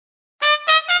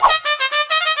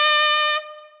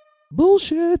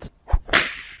Bullshit.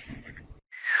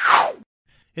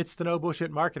 It's the No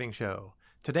Bullshit Marketing Show.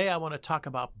 Today I want to talk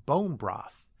about bone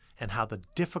broth and how the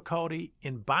difficulty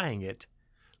in buying it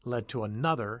led to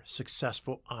another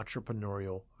successful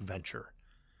entrepreneurial venture.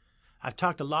 I've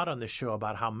talked a lot on this show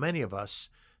about how many of us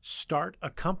start a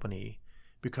company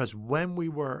because when we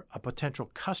were a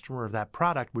potential customer of that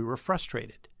product, we were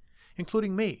frustrated,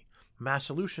 including me. Mass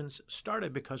Solutions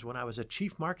started because when I was a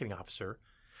chief marketing officer,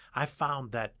 I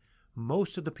found that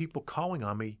most of the people calling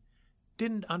on me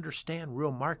didn't understand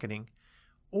real marketing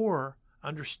or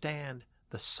understand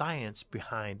the science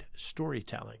behind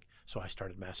storytelling. So I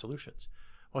started Mass Solutions.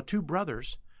 Well, two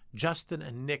brothers, Justin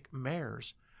and Nick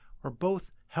Mayers, were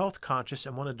both health conscious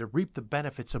and wanted to reap the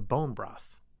benefits of bone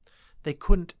broth. They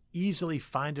couldn't easily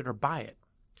find it or buy it.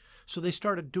 So they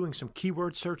started doing some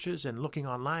keyword searches and looking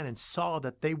online and saw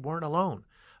that they weren't alone.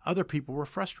 Other people were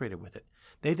frustrated with it.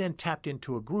 They then tapped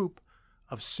into a group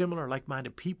of similar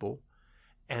like-minded people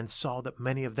and saw that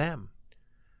many of them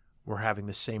were having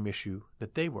the same issue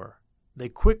that they were. They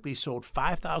quickly sold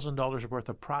 $5,000 worth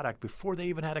of product before they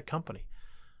even had a company.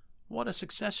 What a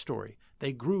success story.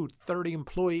 They grew 30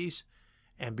 employees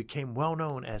and became well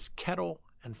known as Kettle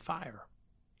and Fire.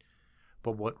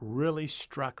 But what really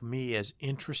struck me as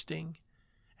interesting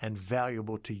and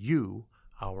valuable to you,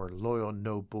 our loyal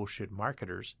no bullshit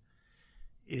marketers,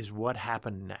 is what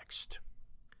happened next.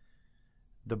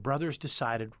 The brothers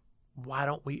decided, why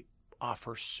don't we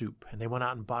offer soup? And they went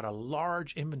out and bought a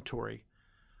large inventory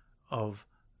of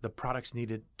the products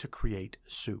needed to create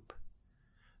soup.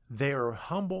 They are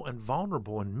humble and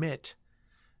vulnerable and admit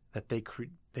that they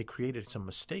created some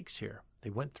mistakes here.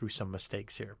 They went through some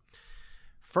mistakes here.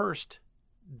 First,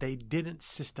 they didn't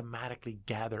systematically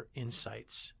gather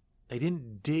insights. They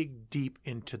didn't dig deep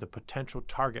into the potential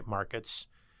target markets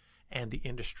and the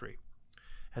industry.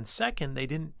 And second, they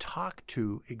didn't talk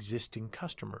to existing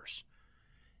customers.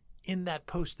 In that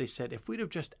post, they said, if we'd have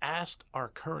just asked our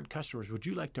current customers, would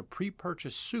you like to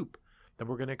pre-purchase soup that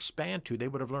we're going to expand to, they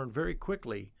would have learned very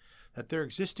quickly that their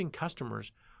existing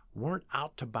customers weren't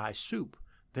out to buy soup.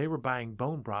 They were buying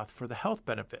bone broth for the health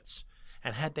benefits.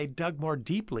 And had they dug more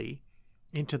deeply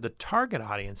into the target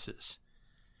audiences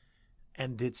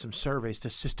and did some surveys to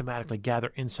systematically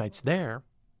gather insights there,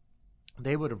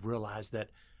 they would have realized that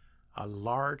a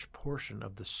large portion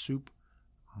of the soup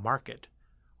market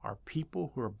are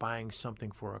people who are buying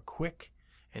something for a quick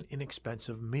and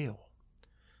inexpensive meal.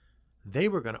 They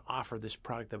were going to offer this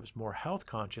product that was more health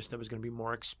conscious, that was going to be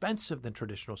more expensive than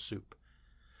traditional soup.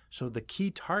 So the key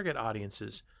target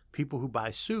audiences, people who buy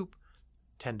soup,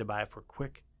 tend to buy it for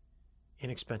quick,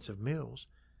 inexpensive meals.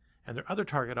 And their other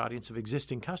target audience of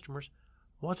existing customers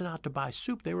wasn't out to buy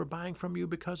soup. They were buying from you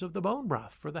because of the bone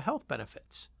broth for the health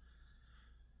benefits.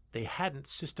 They hadn't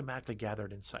systematically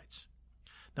gathered insights.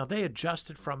 Now, they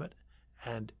adjusted from it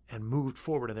and moved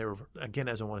forward. And they were, again,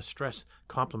 as I want to stress,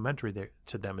 complimentary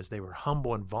to them as they were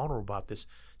humble and vulnerable about this,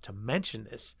 to mention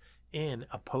this in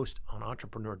a post on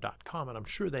entrepreneur.com. And I'm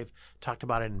sure they've talked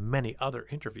about it in many other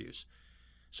interviews.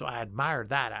 So I admire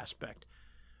that aspect.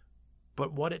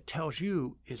 But what it tells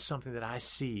you is something that I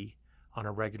see on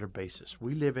a regular basis.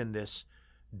 We live in this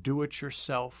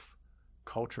do-it-yourself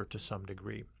culture to some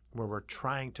degree, where we're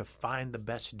trying to find the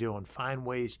best deal and find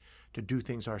ways to do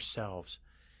things ourselves.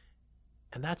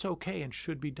 And that's okay and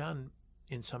should be done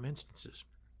in some instances.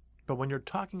 But when you're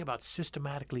talking about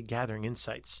systematically gathering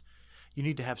insights, you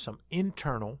need to have some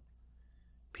internal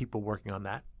people working on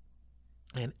that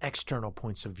and external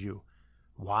points of view.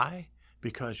 Why?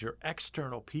 Because your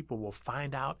external people will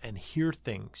find out and hear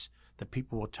things that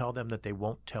people will tell them that they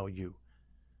won't tell you.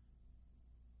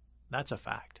 That's a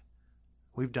fact.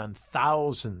 We've done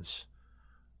thousands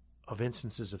of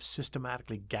instances of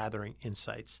systematically gathering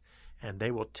insights, and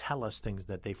they will tell us things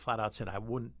that they flat out said, I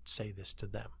wouldn't say this to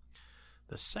them.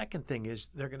 The second thing is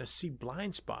they're going to see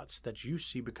blind spots that you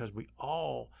see, because we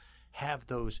all have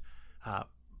those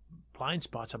blind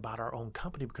spots about our own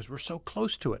company because we're so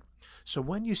close to it. So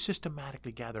when you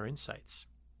systematically gather insights,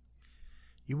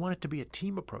 you want it to be a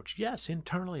team approach. Yes,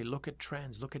 internally, look at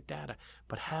trends, look at data,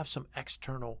 but have some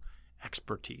external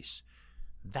expertise.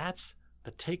 That's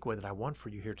the takeaway that I want for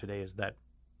you here today, is that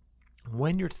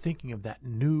when you're thinking of that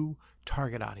new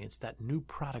target audience, that new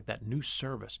product, that new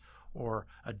service, or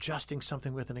adjusting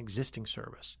something with an existing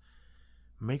service,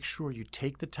 make sure you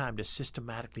take the time to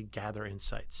systematically gather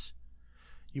insights.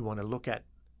 You want to look at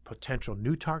potential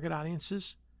new target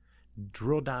audiences,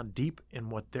 drill down deep in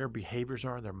what their behaviors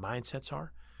are, their mindsets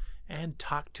are, and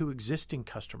talk to existing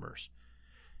customers.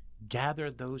 Gather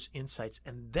those insights,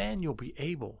 and then you'll be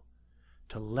able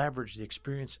to leverage the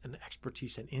experience and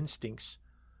expertise and instincts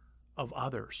of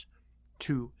others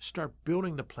to start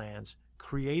building the plans,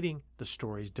 creating the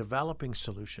stories, developing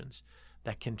solutions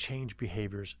that can change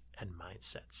behaviors and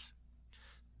mindsets.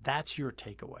 That's your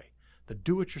takeaway. The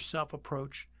do-it-yourself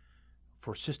approach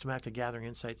for systematically gathering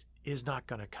insights is not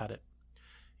going to cut it.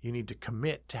 You need to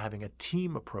commit to having a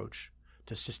team approach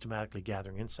to systematically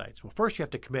gathering insights. Well, first you have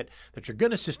to commit that you're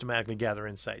going to systematically gather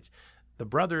insights. The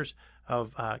brothers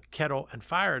of Kettle and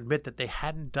Fire admit that they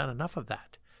hadn't done enough of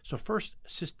that. So first,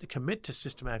 commit to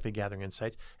systematically gathering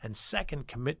insights, and second,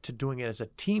 commit to doing it as a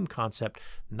team concept,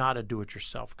 not a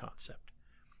do-it-yourself concept.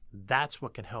 That's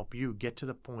what can help you get to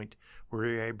the point where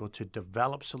you're able to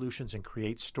develop solutions and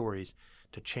create stories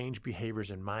to change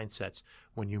behaviors and mindsets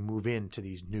when you move into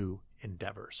these new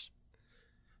endeavors.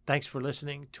 Thanks for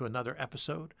listening to another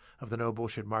episode of the No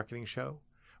Bullshit Marketing Show,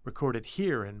 recorded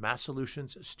here in Mass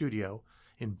Solutions Studio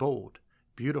in bold,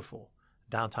 beautiful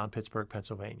downtown Pittsburgh,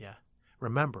 Pennsylvania.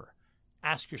 Remember,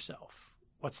 ask yourself,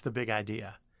 what's the big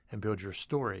idea? And build your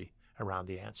story around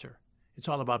the answer. It's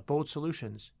all about bold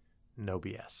solutions, no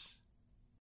BS.